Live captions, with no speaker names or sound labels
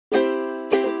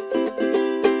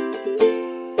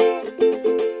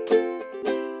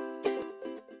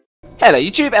Hello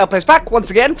YouTube, LPlay's back once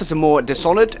again for some more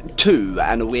Dishonored 2,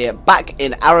 and we're back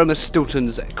in Aramis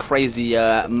Stilton's crazy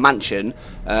mansion,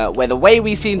 where the way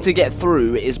we seem to get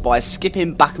through is by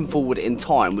skipping back and forward in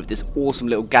time with this awesome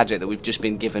little gadget that we've just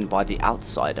been given by the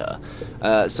Outsider.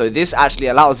 So this actually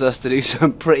allows us to do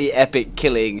some pretty epic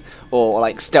killing, or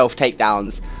like stealth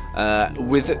takedowns,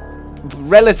 with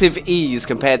relative ease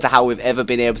compared to how we've ever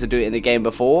been able to do it in the game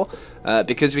before,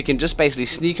 because we can just basically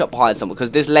sneak up behind someone,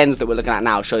 because this lens that we're looking at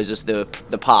now shows us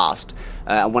the past,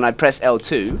 and when I press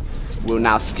L2 we'll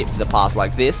now skip to the past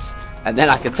like this, and then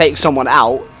I can take someone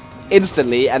out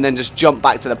instantly and then just jump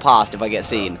back to the past if I get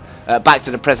seen, back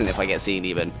to the present if I get seen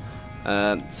even.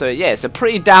 So yeah, it's a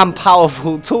pretty damn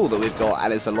powerful tool that we've got,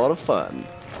 and it's a lot of fun.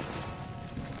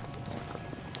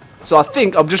 So I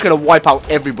think I'm just going to wipe out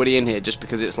everybody in here just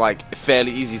because it's like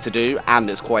fairly easy to do, and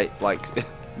it's quite like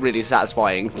really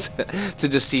satisfying to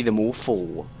just see them all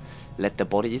fall. Let the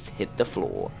bodies hit the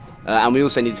floor. And we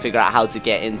also need to figure out how to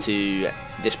get into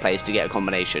this place to get a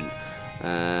combination.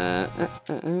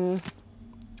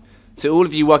 So all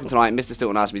of you working tonight, Mr.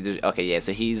 Stilton asked me to... Okay, yeah,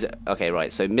 so he's... Okay,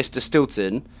 right, so Mr.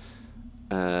 Stilton...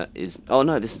 is... Oh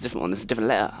no, this is a different one. This is a different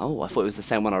letter. Oh, I thought it was the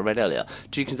same one I read earlier.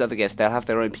 Duke's other guests, they'll have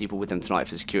their own people with them tonight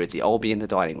for security. I'll be in the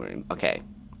dining room. Okay.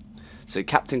 So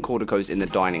Captain Cordico's in the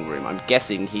dining room. I'm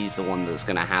guessing he's the one that's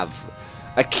going to have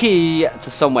a key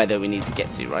to somewhere that we need to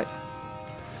get to, right?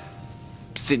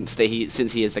 Since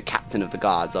he is the captain of the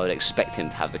guards, I would expect him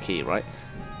to have the key, right?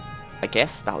 I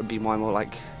guess that would be my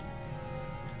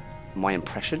my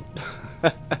impression.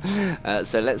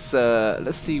 So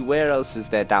let's see where else is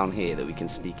there down here that we can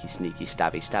sneaky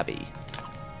stabby.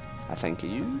 I thank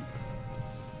you.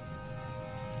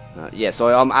 Yeah, so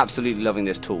I'm absolutely loving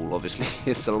this tool. Obviously,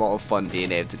 it's a lot of fun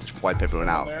being able to just wipe everyone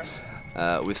out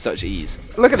with such ease.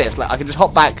 Look at this! Like I can just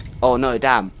hop back. Oh no,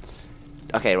 damn.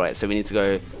 Okay, right. So we need to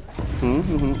go. We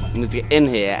need to get in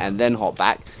here and then hop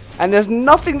back. And there's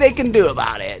nothing they can do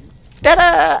about it.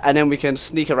 Ta-da! And then we can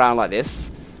sneak around like this.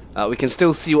 We can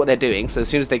still see what they're doing, so as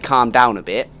soon as they calm down a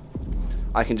bit,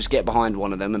 I can just get behind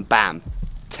one of them and bam,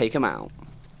 take them out.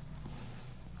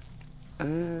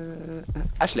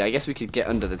 Actually, I guess we could get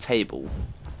under the table.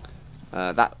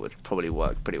 That would probably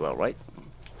work pretty well, right?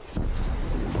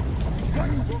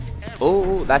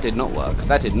 Oh, that did not work.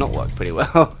 That did not work pretty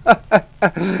well.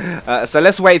 So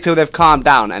let's wait till they've calmed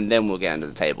down and then we'll get under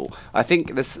the table. I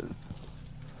think this...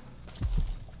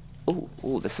 Oh,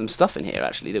 there's some stuff in here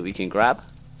actually that we can grab.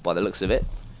 By the looks of it.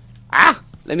 Ah!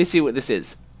 Let me see what this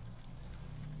is.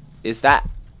 Is that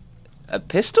a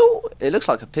pistol? It looks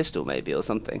like a pistol maybe or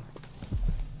something.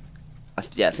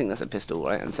 Yeah, I think that's a pistol,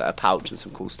 right? And so a pouch and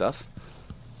some cool stuff.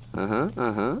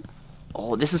 Oh,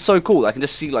 this is so cool. I can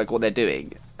just see like what they're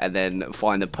doing and then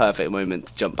find the perfect moment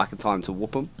to jump back in time to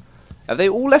whoop them. Have they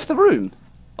all left the room?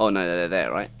 Oh no, they're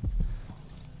there, right?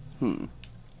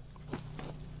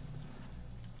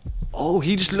 Oh,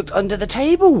 he just looked under the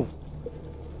table.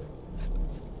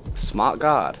 Smart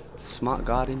guard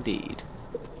indeed.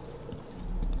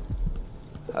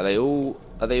 Are they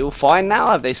all fine now?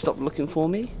 Have they stopped looking for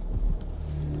me?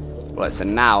 Right, so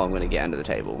now I'm going to get under the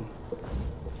table.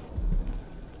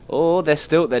 Oh, they're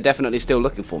definitely still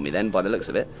looking for me then, by the looks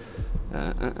of it.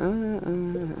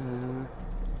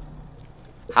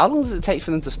 How long does it take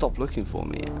for them to stop looking for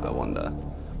me, I wonder?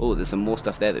 Oh, there's some more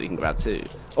stuff there that we can grab too.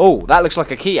 Oh, that looks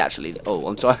like a key actually. Oh,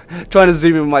 I'm trying to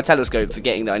zoom in with my telescope,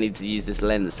 forgetting that I need to use this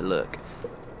lens to look.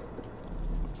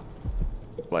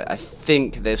 Right, I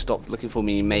think they've stopped looking for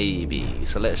me maybe.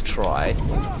 So let's try.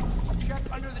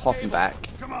 Hopping back.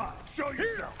 Come on, show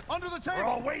yourself. Under the table. We're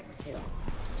all waiting for them.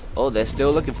 Oh, they're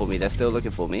still looking for me. They're still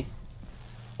looking for me.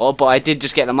 Oh, but I did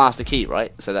just get the master key,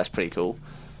 right? So that's pretty cool.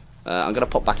 I'm gonna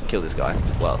pop back and kill this guy.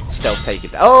 Well, stealth take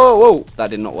it. Oh, whoa,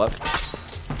 that did not work.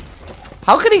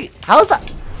 How could he? How's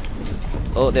that?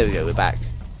 Oh, there we go. We're back.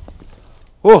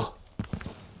 Oh,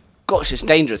 gosh, it's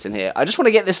dangerous in here. I just want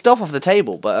to get this stuff off the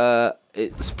table, but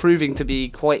it's proving to be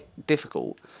quite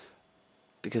difficult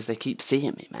because they keep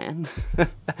seeing me, man.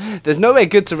 There's nowhere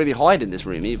good to really hide in this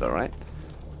room either, right?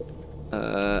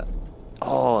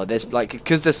 Oh, there's like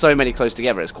because there's so many close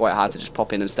together, it's quite hard to just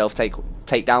pop in and stealth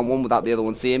take down one without the other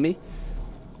one seeing me.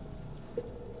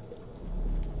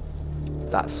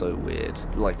 That's so weird.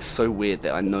 Like, so weird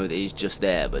that I know that he's just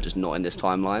there, but just not in this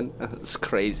timeline. It's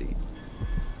crazy.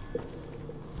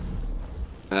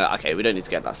 Okay, we don't need to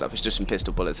get that stuff. It's just some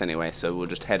pistol bullets anyway, so we'll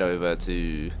just head over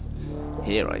to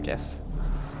here, I guess.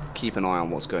 Keep an eye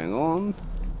on what's going on.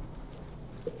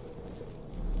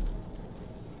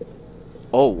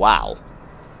 Oh, wow.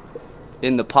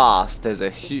 In the past, there's a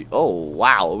huge... Oh,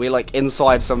 wow. Are we, like,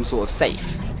 inside some sort of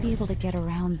safe? Might be able to get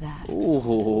around that.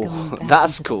 Ooh,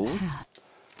 that's cool.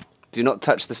 Do not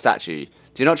touch the statue.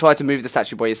 Do not try to move the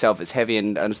statue by yourself. It's heavy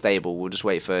and unstable. We'll just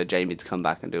wait for Jamie to come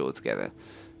back and do it all together.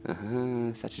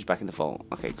 Statue's back in the vault.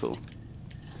 Okay, cool.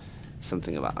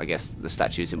 Something about, I guess, the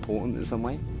statue is important in some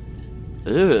way.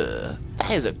 Ugh.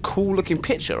 That is a cool looking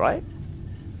picture, right?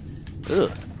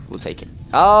 Ugh. We'll take it.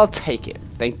 I'll take it.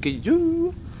 Thank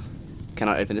you. Can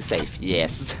I open the safe?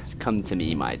 Yes. Come to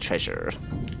me, my treasure.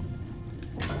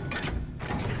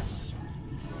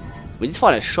 We need to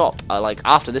find a shop. Like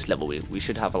after this level, we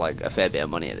should have like a fair bit of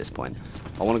money at this point.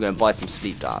 I want to go and buy some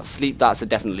sleep darts. Sleep darts are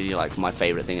definitely like my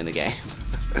favorite thing in the game.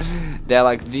 They're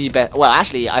like the best. Well,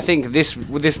 actually, I think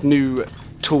this new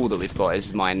tool that we've got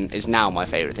is now my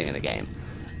favorite thing in the game.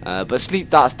 But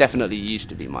sleep darts definitely used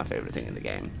to be my favorite thing in the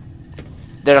game.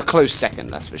 They're a close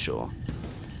second, that's for sure.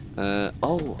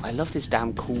 Oh, I love this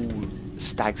damn cool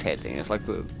stag's head thing. It's like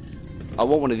I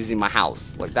want one of these in my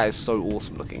house. Like that is so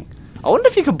awesome looking. I wonder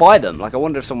if you could buy them. Like I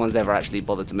wonder if someone's ever actually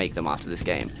bothered to make them after this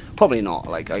game. Probably not.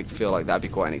 Like I feel like that'd be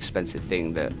quite an expensive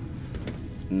thing that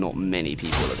not many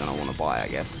people are gonna want to buy, I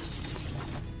guess.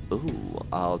 Ooh,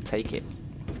 I'll take it.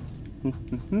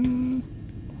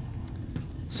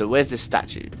 So where's this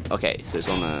statue? Okay, so it's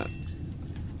on a.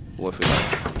 What if we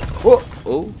like? Oh,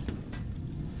 oh,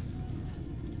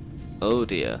 oh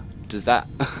dear. Does that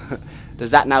does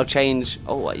that now change?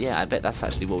 Oh yeah, I bet that's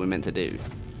actually what we're meant to do.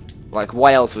 Like,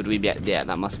 why else would we be? Yeah,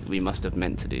 we must have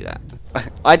meant to do that.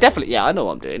 I definitely, yeah, I know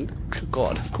what I'm doing.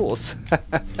 God, of course.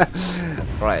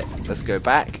 Right, let's go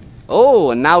back.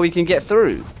 Oh, and now we can get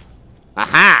through.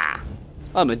 Aha!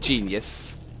 I'm a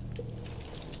genius.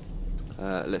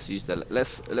 Let's use the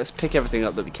let's pick everything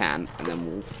up that we can, and then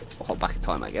we'll hop back in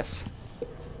time, I guess.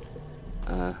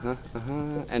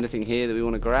 Anything here that we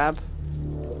want to grab?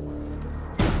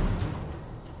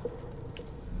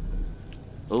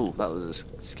 Oh, that was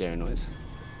a scary noise.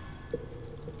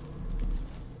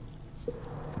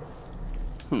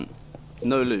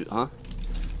 No loot, huh?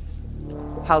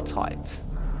 How tight?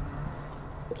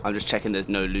 I'm just checking there's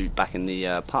no loot back in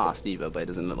the past either, but it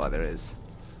doesn't look like there is.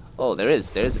 Oh, there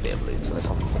is a bit of loot, so let's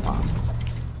hop into the past.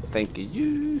 Thank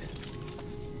you.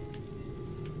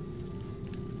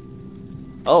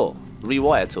 Oh,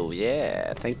 rewire tool,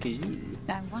 yeah, thank you.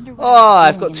 Oh,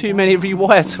 I've got too many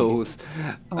rewire tools.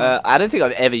 I don't think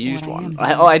I've ever used one.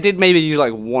 I did maybe use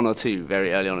like one or two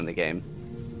very early on in the game.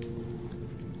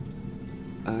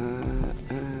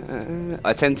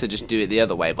 I tend to just do it the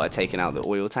other way by taking out the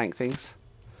oil tank things.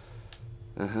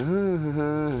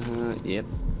 Yep.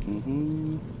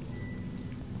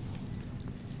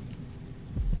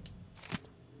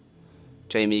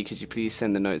 Jamie, could you please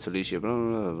send the note to Lucia? Blah,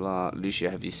 blah, blah, blah. Lucia,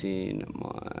 have you seen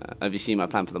my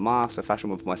plan for the mask? I fashioned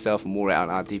one for myself and wore it out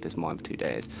in our deepest mine for 2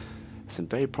 days. Some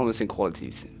very promising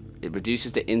qualities. It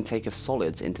reduces the intake of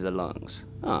solids into the lungs.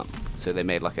 Oh, so they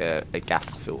made like a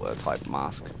gas filter type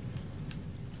mask.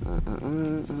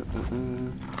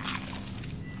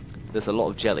 There's a lot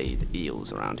of jellied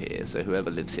eels around here, so whoever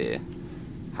lives here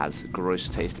has gross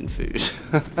tasting food.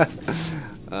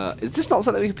 Is this not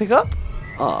something we can pick up?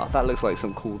 Ah, that looks like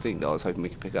some cool thing that I was hoping we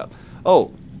could pick up.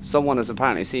 Oh, someone has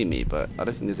apparently seen me, but I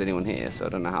don't think there's anyone here, so I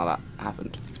don't know how that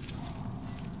happened.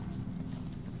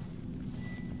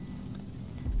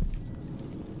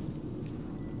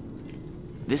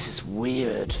 This is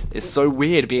weird. It's so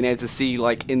weird being able to see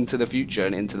like into the future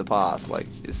and into the past. Like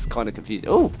it's kind of confusing.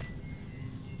 Oh,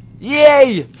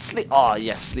 yay! Sleep. Oh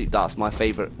yes, sleep darts, my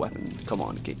favorite weapon. Come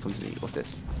on, come to me. What's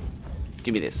this?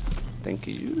 Give me this. Thank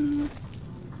you.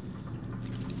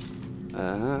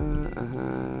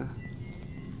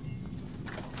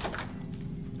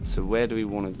 So where do we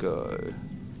want to go?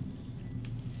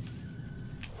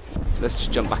 Let's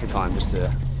just jump back in time just to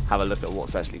have a look at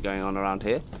what's actually going on around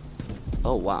here.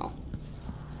 Oh wow.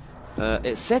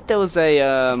 It said there was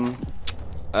a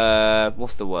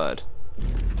what's the word?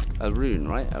 A rune,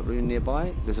 right? A rune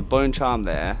nearby. There's a bone charm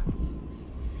there.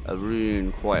 A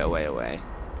rune quite a way away.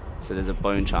 So there's a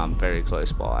bone charm very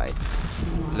close by.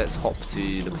 Let's hop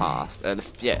to the past.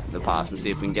 Yeah, the past, and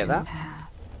see if we can get that.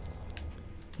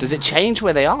 Does it change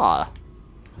where they are?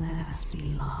 Let us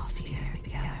be lost here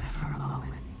together for a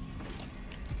moment.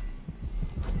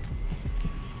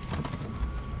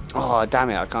 Oh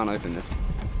damn it! I can't open this.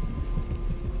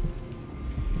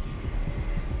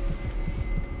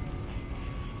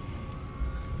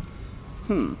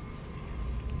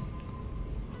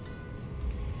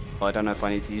 I don't know if I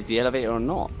need to use the elevator or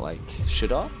not. Like,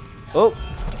 should I? Oh,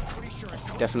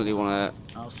 definitely want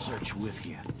to. I'll search with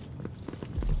you.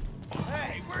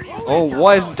 Oh,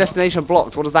 why is the destination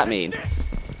blocked? What does that mean?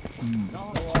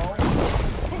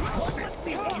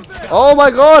 Oh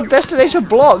my god, destination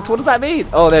blocked. What does that mean?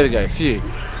 Oh, there we go. Phew.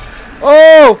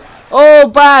 Oh, Oh,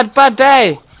 bad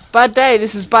day. Bad day.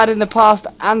 This is bad in the past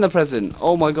and the present.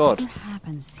 Oh my god. Whatever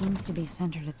happens seems to be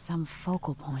centered at some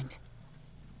focal point.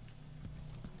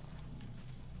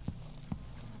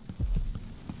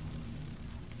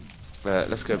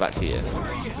 Let's go back here.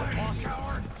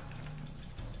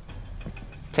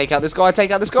 Take out this guy,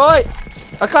 take out this guy!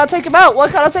 I can't take him out! Why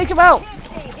can't I take him out?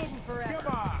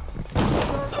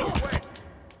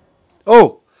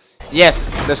 Oh!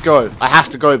 Yes, let's go. I have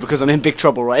to go because I'm in big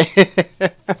trouble, right?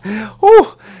 Whew!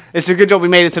 It's a good job we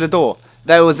made it to the door.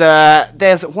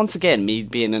 There's once again me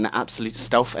being an absolute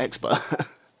stealth expert.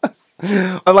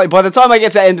 I'm like, by the time I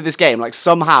get to the end of this game, like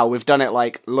somehow we've done it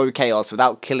like low chaos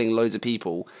without killing loads of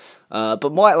people.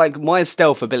 But my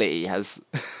stealth ability has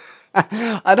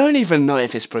I don't even know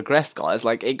if it's progressed, guys.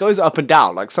 Like, it goes up and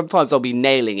down. Like, sometimes I'll be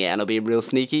nailing it and I'll be real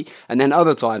sneaky, and then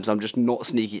other times I'm just not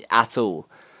sneaky at all.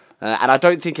 And I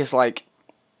don't think it's like,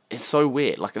 it's so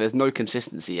weird. Like, there's no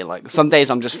consistency. And like, some days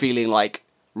I'm just feeling like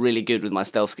really good with my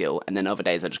stealth skill, and then other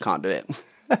days I just can't do it.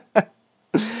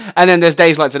 And then there's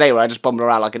days like today where I just bumble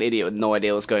around like an idiot with no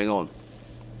idea what's going on.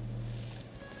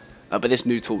 But this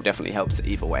new tool definitely helps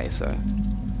either way, so.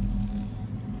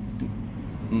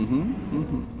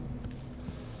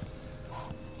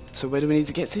 So where do we need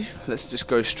to get to? Let's just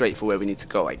go straight for where we need to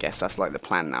go, I guess. That's like the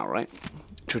plan now, right?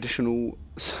 Traditional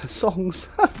songs.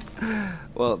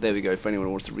 Well, there we go. For anyone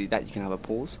who wants to read that, you can have a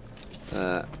pause.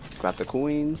 Grab the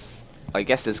coins. I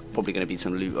guess there's probably going to be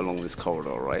some loot along this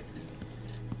corridor, right?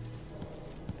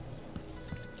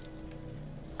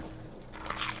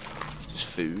 Just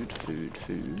food.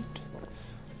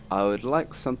 I would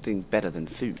like something better than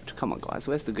food. Come on, guys.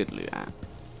 Where's the good loot at?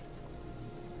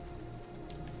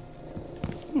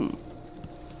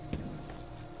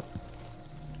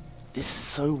 This is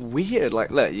so weird.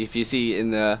 Like, look, if you see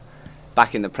in the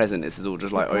back in the present, this is all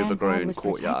just like overgrown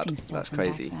courtyard. That's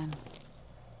crazy.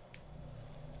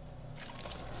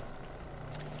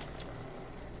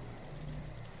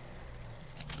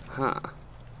 Huh.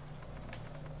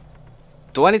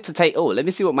 Do I need to take... Oh, let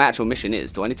me see what my actual mission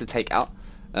is. Do I need to take out...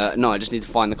 no, I just need to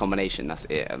find the combination. That's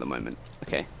it at the moment.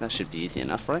 Okay, that should be easy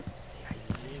enough, right?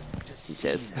 He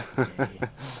says.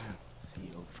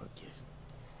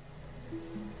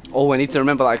 Oh, I need to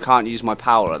remember that I can't use my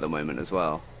power at the moment as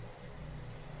well.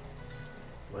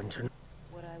 What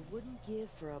I wouldn't give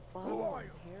for a bottle of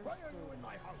hair soap.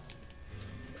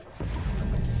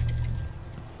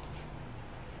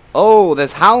 Oh,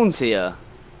 there's hounds here.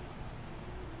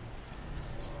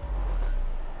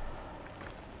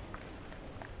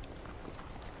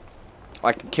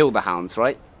 I can kill the hounds,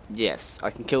 right? Yes, I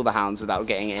can kill the hounds without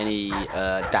getting any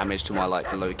damage to my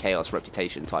like low chaos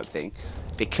reputation type thing,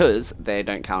 because they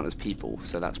don't count as people,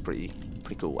 so that's pretty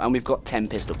cool. And we've got 10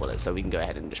 pistol bullets, so we can go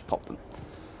ahead and just pop them.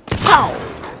 Pow!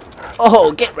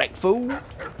 Oh, get wrecked, fool!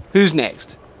 Who's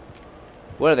next?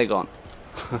 Where are they gone?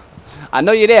 I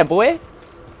know you're there, boy.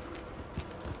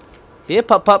 Here,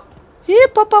 pup. Here,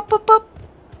 pup.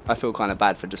 I feel kind of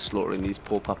bad for just slaughtering these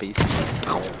poor puppies.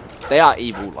 They are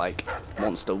evil, like,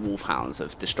 monster wolfhounds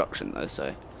of destruction, though,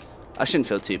 so I shouldn't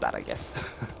feel too bad, I guess.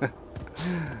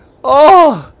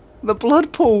 Oh! The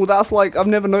blood pool! That's like, I've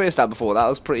never noticed that before. That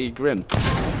was pretty grim.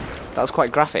 That was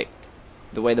quite graphic.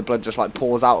 The way the blood just, like,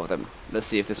 pours out of them. Let's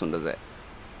see if this one does it.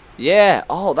 Yeah!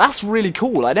 Oh, that's really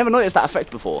cool. I never noticed that effect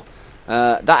before.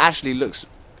 That actually looks,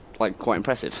 like, quite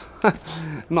impressive.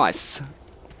 Nice.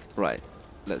 Right.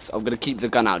 I'm gonna keep the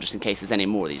gun out just in case there's any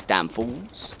more of these damn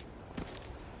fools.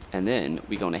 And then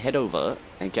we're gonna head over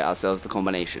and get ourselves the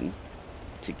combination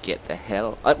to get the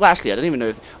hell... well, actually, I don't even know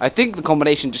if... I think the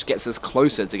combination just gets us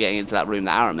closer to getting into that room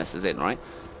that Aramis is in, right?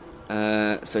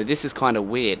 So this is kind of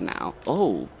weird now.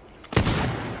 Oh.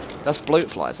 That's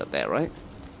bloatflies up there, right?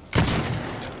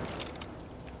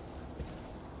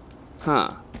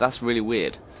 Huh. That's really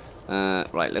weird.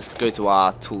 Right, let's go to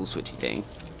our tool switchy thing.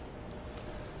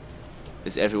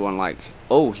 Is everyone like...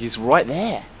 Oh, he's right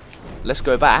there. Let's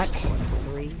go back.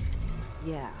 3?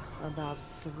 Yeah, about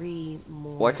 3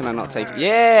 more. Why can I not take...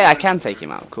 Yeah, I can take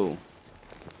him out. Cool.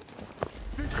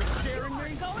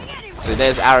 So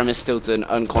there's Aramis Stilton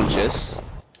unconscious.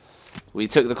 We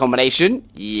took the combination.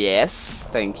 Yes,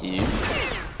 thank you.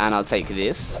 And I'll take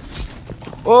this.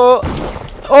 Oh!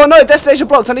 Oh no, destination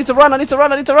blocked. I need to run.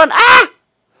 Ah!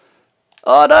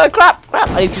 Oh no, crap.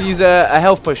 I need to use a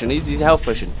health potion.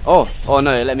 Oh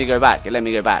no, let me go back.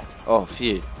 Oh,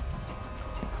 phew.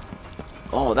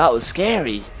 Oh, that was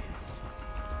scary.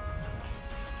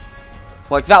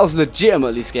 Like, that was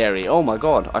legitimately scary. Oh my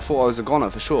god, I thought I was a goner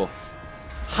for sure.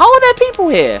 How are there people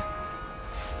here?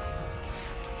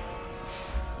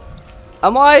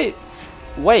 Am I...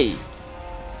 Wait.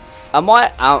 Am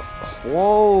I out?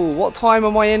 Whoa, what time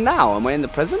am I in now? Am I in the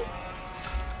present?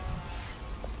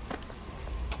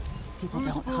 People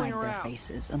don't hide their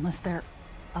faces unless they're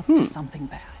up to something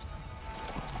bad.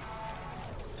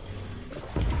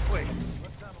 Wait,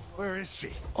 where is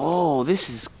she? Oh, this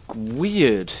is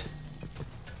weird.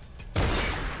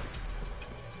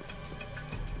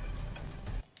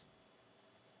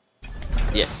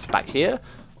 Yes, back here.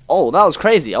 Oh, that was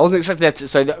crazy. I wasn't expecting that to,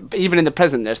 so even in the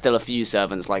present, there's still a few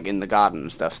servants, like, in the garden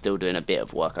and stuff, still doing a bit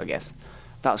of work, I guess.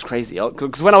 That was crazy.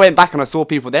 Because when I went back and I saw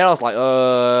people there, I was like,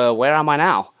 where am I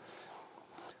now?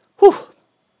 Whew.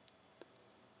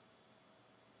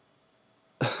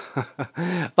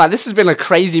 Man, this has been a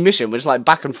crazy mission. We're just, like,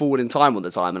 back and forward in time all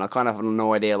the time, and I kind of have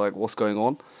no idea, like, what's going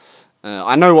on.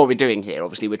 I know what we're doing here.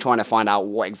 Obviously, we're trying to find out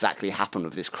what exactly happened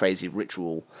with this crazy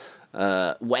ritual.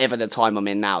 Whatever the time I'm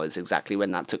in now is exactly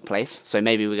when that took place. So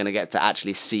maybe we're going to get to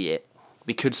actually see it.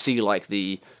 We could see, like,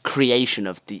 the creation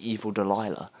of the evil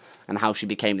Delilah and how she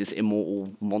became this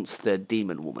immortal monster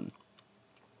demon woman.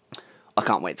 I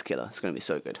can't wait to kill her. It's going to be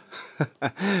so good.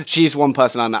 She's one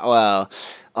person I'm at. Well,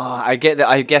 I get that.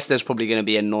 I guess there's probably going to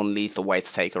be a non-lethal way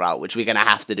to take her out, which we're going to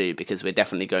have to do because we're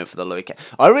definitely going for the low chaos.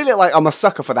 I'm a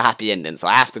sucker for the happy ending, so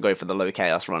I have to go for the low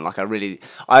chaos run. Like,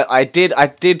 I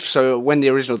did. So when the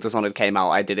original Dishonored came out,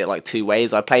 I did it like 2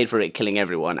 ways. I played for it killing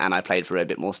everyone, and I played for it a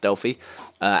bit more stealthy.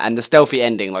 And the stealthy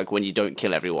ending, like when you don't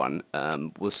kill everyone,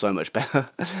 was so much better.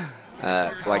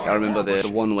 Like I remember the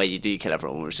one where you do kill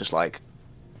everyone was just like.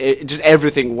 Just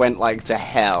everything went like to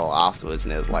hell afterwards,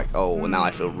 and it was like, oh, well, now I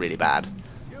feel really bad.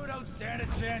 You don't stand a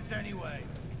chance anyway.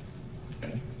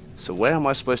 So where am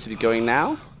I supposed to be going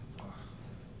now?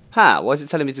 Huh, why is it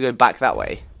telling me to go back that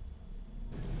way?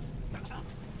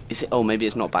 Is it? Oh, maybe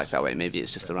it's not back that way. Maybe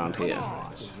it's just around here.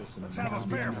 Let's have a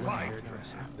fair fight.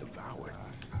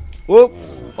 Whoop!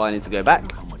 Well, I need to go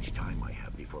back. How much time I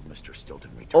have before Mr.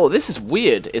 Stilton returns? Oh, this is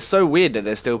weird. It's so weird that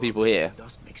there's still people here.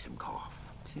 Dust makes him cough.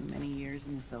 Too many years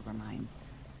in the silver mines.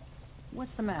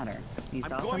 What's the matter? You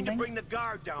saw I'm going something? to bring the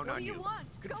guard down on you. want?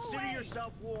 Go Consider away.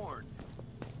 yourself warned.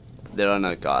 There are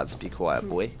no guards. Be quiet,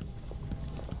 boy.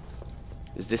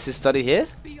 Is this his study here?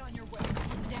 Be on your way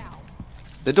now.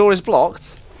 The door is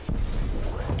blocked.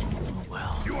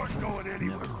 You aren't going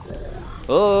anywhere.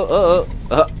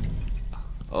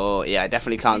 Oh, yeah, I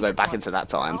definitely can't go back into that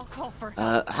time. I'll call for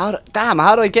Damn,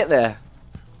 how do I get there?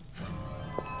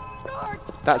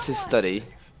 That's his study.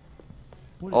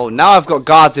 Oh, now I've got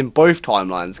guards in both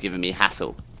timelines giving me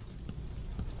hassle.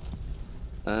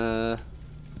 Oh,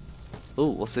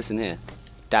 what's this in here?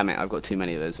 Damn it, I've got too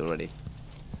many of those already.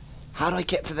 How do I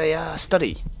get to the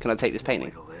study? Can I take this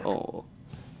painting? Oh,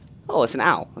 it's an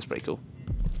owl. That's pretty cool.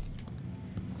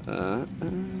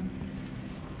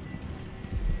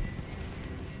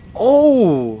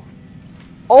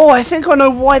 Oh, I think I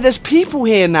know why there's people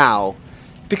here now.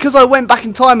 Because I went back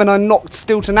in time and I knocked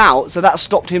Stilton out, so that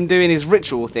stopped him doing his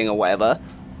ritual thing or whatever.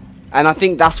 And I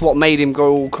think that's what made him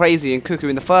go all crazy and cuckoo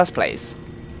in the first place.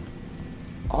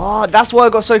 Oh, that's why I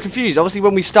got so confused. Obviously,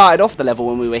 when we started off the level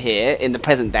when we were here, in the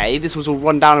present day, this was all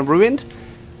run down and ruined.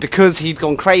 Because he'd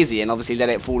gone crazy and obviously let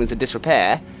it fall into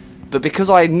disrepair. But because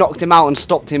I knocked him out and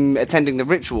stopped him attending the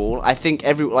ritual, I think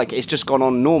it's just gone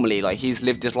on normally. Like, he's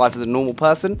lived his life as a normal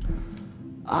person.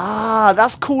 Ah,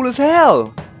 that's cool as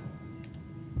hell.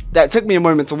 That took me a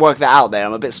moment to work that out there.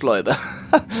 I'm a bit slow, but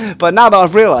but now that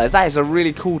I've realised, that is a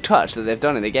really cool touch that they've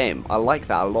done in the game. I like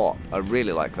that a lot. I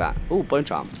really like that. Oh, bone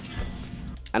charm.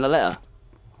 And a letter.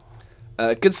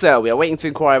 Good sir, we are waiting to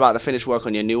inquire about the finished work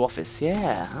on your new office.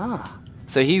 Yeah,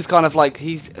 So he's kind of like,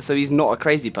 he's not a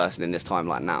crazy person in this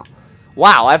timeline now.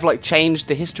 Wow, I've like changed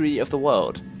the history of the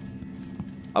world.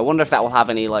 I wonder if that will have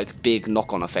any like big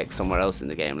knock-on effects somewhere else in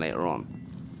the game later on.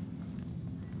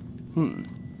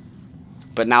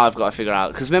 But now I've got to figure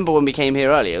out, because remember when we came here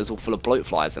earlier, it was all full of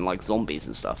bloatflies and like zombies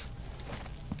and stuff.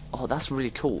 Oh, that's really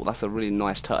cool. That's a really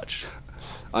nice touch.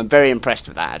 I'm very impressed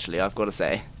with that, actually, I've got to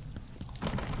say.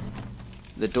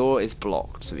 The door is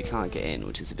blocked, so we can't get in,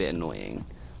 which is a bit annoying.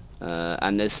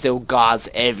 And there's still guards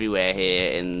everywhere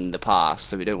here in the past,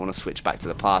 so we don't want to switch back to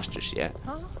the past just yet.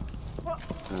 Huh?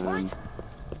 What?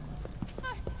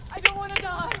 I don't want to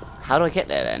die. How do I get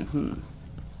there then?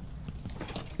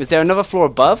 Is there another floor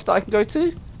above that I can go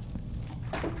to?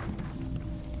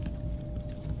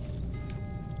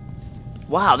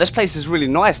 Wow, this place is really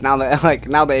nice now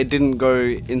that it didn't go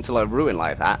into like ruin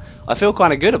like that. I feel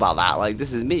kind of good about that. Like,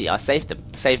 this is me. I saved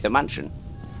the mansion.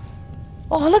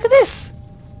 Oh, look at this.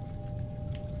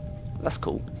 That's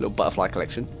cool. Little butterfly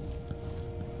collection.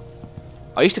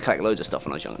 I used to collect loads of stuff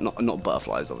when I was young. Not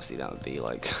butterflies, obviously. That would be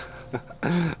like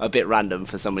a bit random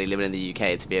for somebody living in the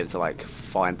UK to be able to like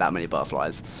find that many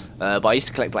butterflies. But I used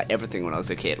to collect like everything when I was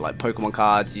a kid, like Pokemon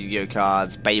cards, Yu-Gi-Oh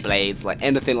cards, Beyblades, like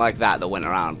anything like that that went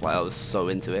around. Like I was so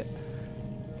into it.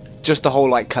 Just the whole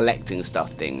like collecting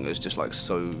stuff thing was just like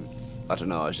so, I don't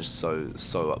know, I was just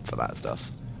so up for that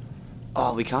stuff.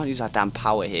 Oh, we can't use our damn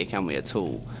power here, can we, at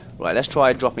all? Right, let's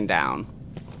try dropping down.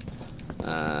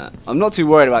 I'm not too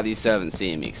worried about these servants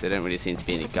seeing me because there don't really seem to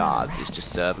be any guards. It's just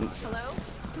servants,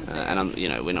 and I'm, you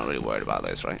know, we're not really worried about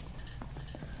those, right?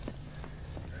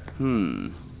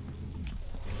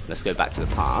 Let's go back to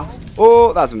the past.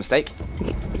 Oh, that was a mistake.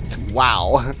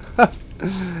 Wow.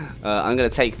 I'm gonna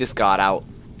take this guard out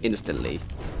instantly.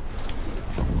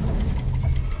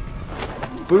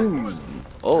 Boom.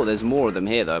 Oh, there's more of them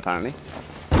here though, apparently.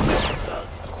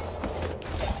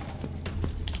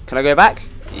 Can I go back?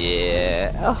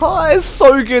 Yeah. Oh, it's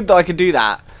so good that I can do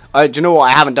that. Do you know what?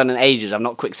 I haven't done in ages. I've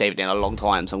not quick saved in a long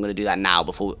time, so I'm going to do that now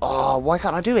before... Oh, why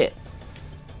can't I do it?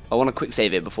 I want to quick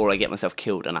save it before I get myself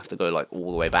killed and have to go like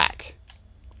all the way back.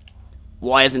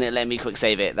 Why isn't it letting me quick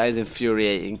save it? That is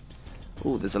infuriating.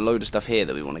 Oh, there's a load of stuff here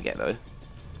that we want to get though.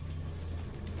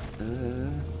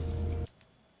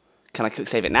 Can I quick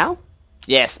save it now?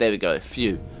 Yes, there we go.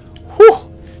 Phew. Whew.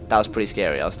 That was pretty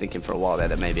scary. I was thinking for a while there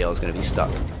that maybe I was going to be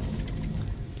stuck.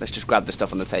 Let's just grab the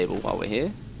stuff on the table while we're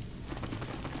here.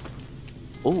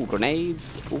 Oh,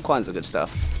 grenades. All kinds of good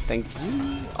stuff. Thank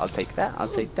you. I'll take that, I'll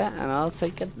take that, and I'll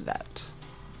take that.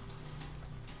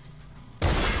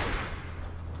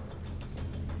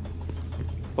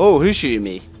 Oh, who's shooting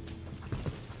me?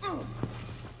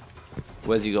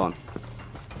 Where's he gone?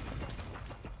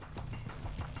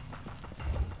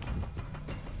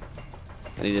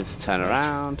 I need him to turn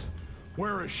around.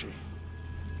 Where is she?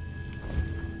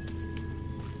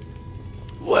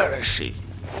 Where is she?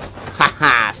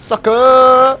 Haha,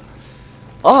 sucker!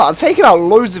 Oh, I'm taking out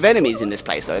loads of enemies in this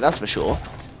place though, that's for sure.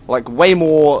 Like way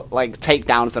more like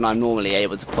takedowns than I'm normally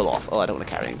able to pull off. Oh, I don't want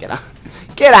to carry him. Get out.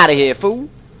 Get out of here, fool!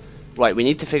 Right, we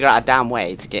need to figure out a damn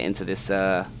way to get into this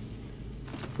ooh,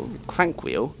 crank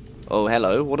wheel. Oh,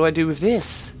 hello. What do I do with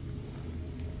this?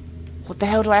 What the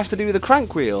hell do I have to do with the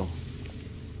crank wheel?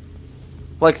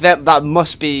 Like there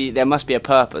must be a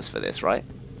purpose for this, right?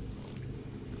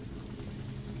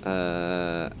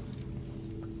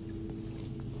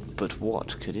 But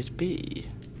what could it be?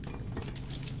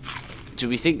 Do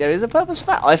we think there is a purpose for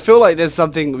that? I feel like there's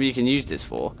something we can use this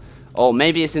for. Oh,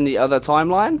 maybe it's in the other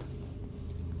timeline?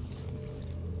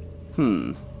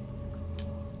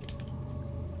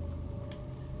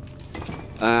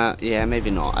 Yeah, maybe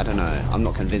not. I don't know. I'm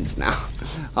not convinced now.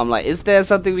 I'm like, is there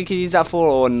something we can use that for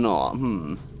or not?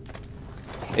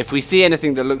 If we see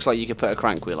anything that looks like you could put a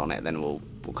crank wheel on it, then we'll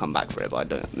come back for it, but I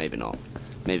don't, maybe not.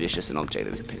 Maybe it's just an object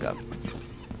that we can pick up.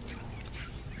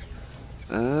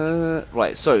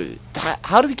 Right, so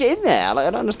how do we get in there? Like,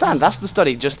 I don't understand. That's the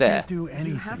study just there. Do You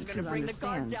anything. have to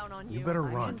understand. You better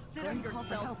run. If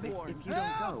you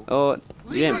don't go. Oh,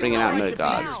 you ain't bringing out no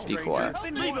guards. Be quiet.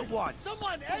 Leave it once.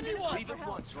 Someone, anyone! Leave it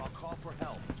once or I'll call for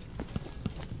help.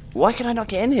 Why can I not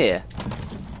get in here?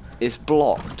 It's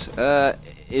blocked.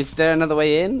 Is there another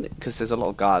way in? Because there's a lot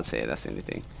of guards here. That's the only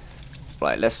thing.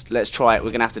 Right, let's try it.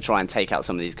 We're gonna have to try and take out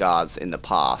some of these guards in the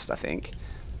past, I think,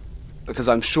 because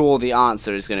I'm sure the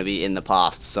answer is going to be in the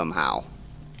past somehow.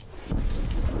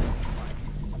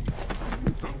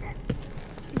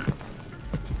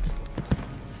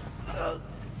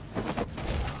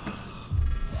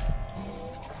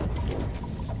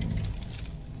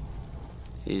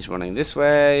 He's running this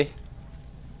way.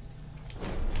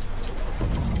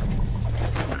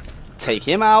 Take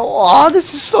him out. Oh,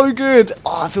 this is so good.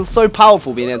 Oh, I feel so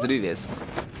powerful being able to do this.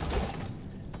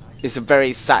 It's a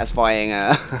very satisfying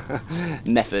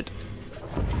method.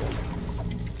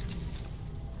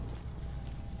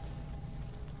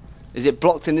 Is it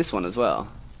blocked in this one as well?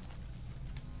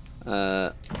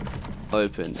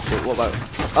 Open. What about...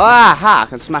 Ah, I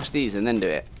can smash these and then do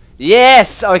it.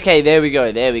 Yes! Okay, there we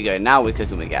go, there we go. Now we're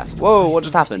cooking with gas. Whoa, what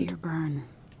just happened? Burn.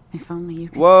 If only you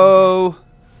could Whoa! see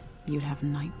this, you'd have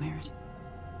nightmares.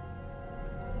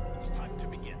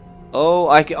 Oh,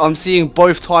 I'm seeing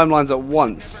both timelines at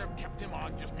once.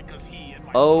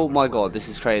 Oh my god, this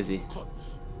is crazy.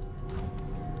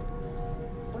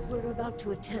 What we're about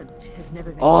to attempt has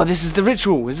never been. Oh, this is the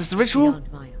ritual. Is this the ritual?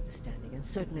 Beyond my understanding, and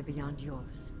certainly beyond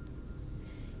yours.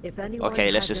 If anyone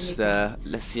Okay, let's has just any doubts,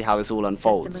 let's see how this all set them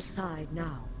unfolds. aside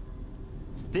now.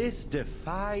 This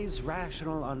defies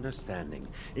rational understanding.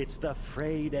 It's the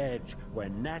frayed edge where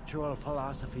natural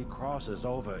philosophy crosses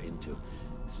over into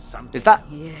something. Is that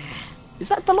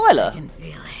Yes. Delilah? I can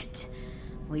feel it.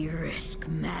 We risk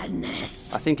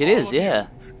madness. I think it is, yeah.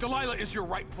 Delilah is your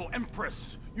rightful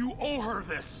empress. You owe her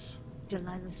this.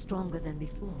 Delilah's stronger than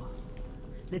before.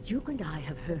 The Duke and I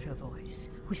have heard her voice,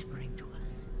 whispering to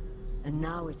us. And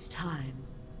now it's time.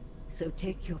 So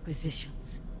take your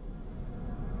positions.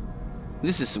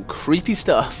 This is some creepy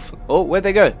stuff. Oh, where'd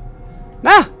they go?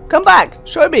 Nah, come back.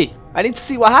 Show me. I need to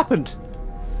see what happened.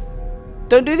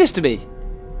 Don't do this to me.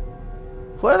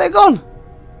 Where are they gone?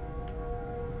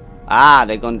 Ah,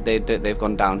 they've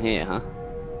gone down here, huh?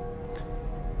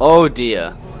 Oh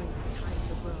dear.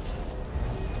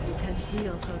 You can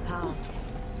feel her power,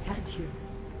 can't you?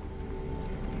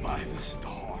 By the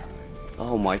stars.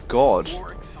 Oh my god.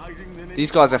 More exciting than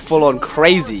These guys are full on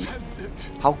crazy.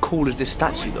 How cool is this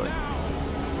statue though?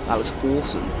 That looks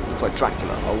awesome. Looks like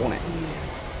Dracula. I want it.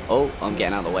 Oh, I'm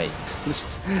getting out of the way.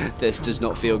 This does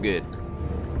not feel good.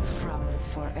 From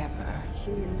forever.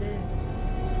 She lives.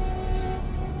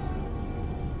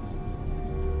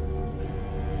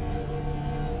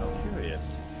 How curious.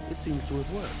 It seems to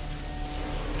have worked.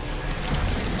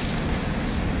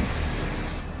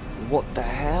 What the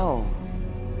hell?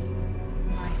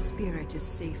 My spirit is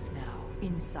safe now,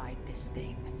 inside this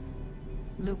thing.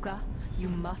 Luca, you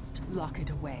must lock it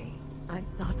away. I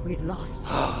thought we'd lost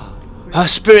you. Her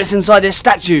spirit's inside this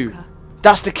statue.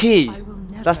 That's the key. I will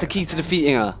never That's the key to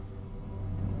defeating her.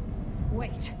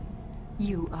 Wait.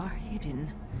 You are hidden,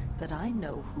 but I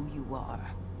know who you are.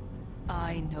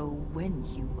 I know when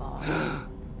you are.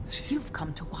 You've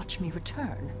come to watch me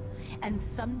return, and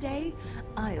someday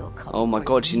I'll come. Oh my for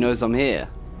god, she you. knows I'm here.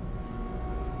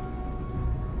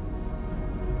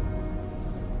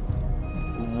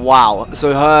 Wow,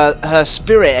 so her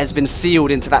spirit has been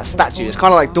sealed into that statue. It's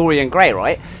kind of like Dorian Gray,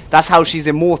 right? That's how she's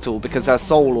immortal, because her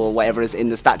soul or whatever is in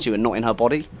the statue and not in her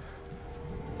body.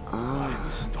 By the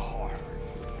stars.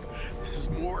 This is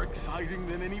more exciting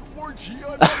than any orgy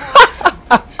I've ever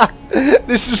attended.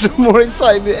 This is more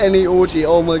exciting than any orgy.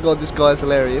 Oh my god, this guy's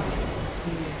hilarious.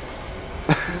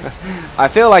 I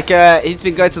feel like he's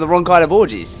been going to the wrong kind of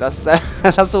orgies. That's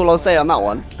that's all I'll say on that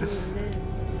one. She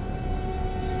lives.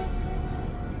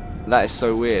 That is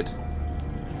so weird.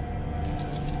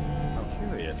 How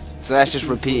curious. So that's just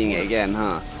repeating it again,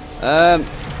 huh?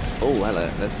 Oh, hello.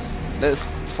 Let's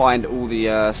find all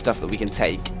the stuff that we can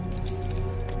take.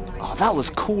 Oh, that was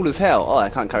cool as hell. Oh, I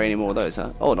can't carry any more of those, huh?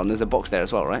 Hold on, there's a box there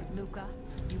as well, right? Luca,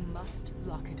 you must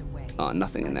lock it away. Oh,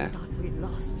 nothing in there. Thought we'd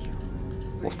lost you.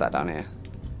 What's that down here?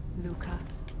 Luca,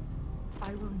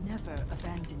 I will never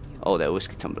abandon you. Oh, they're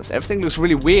whiskey tumblers. Everything looks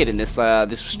really weird in this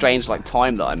this strange like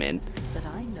time that I'm in. But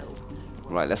I know who you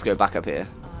are. Right, let's go back up here.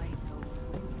 I know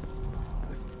when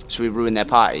you are. Should we ruin their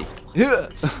party?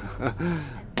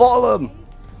 Bottle 'em!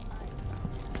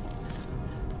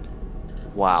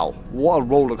 Wow, what a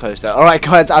roller coaster. Alright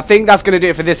guys, I think that's going to do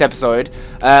it for this episode.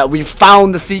 We've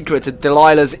found the secret to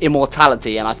Delilah's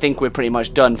immortality, and I think we're pretty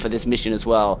much done for this mission as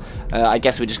well. I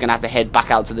guess we're just going to have to head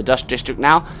back out to the Dust District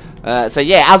now. So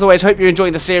yeah, as always, hope you're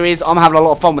enjoying the series. I'm having a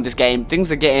lot of fun with this game.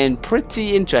 Things are getting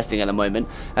pretty interesting at the moment.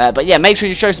 But yeah, make sure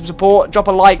you show some support. Drop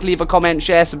a like, leave a comment,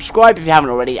 share, subscribe if you haven't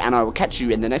already, and I will catch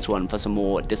you in the next one for some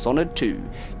more Dishonored 2.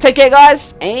 Take care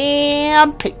guys,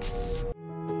 and peace.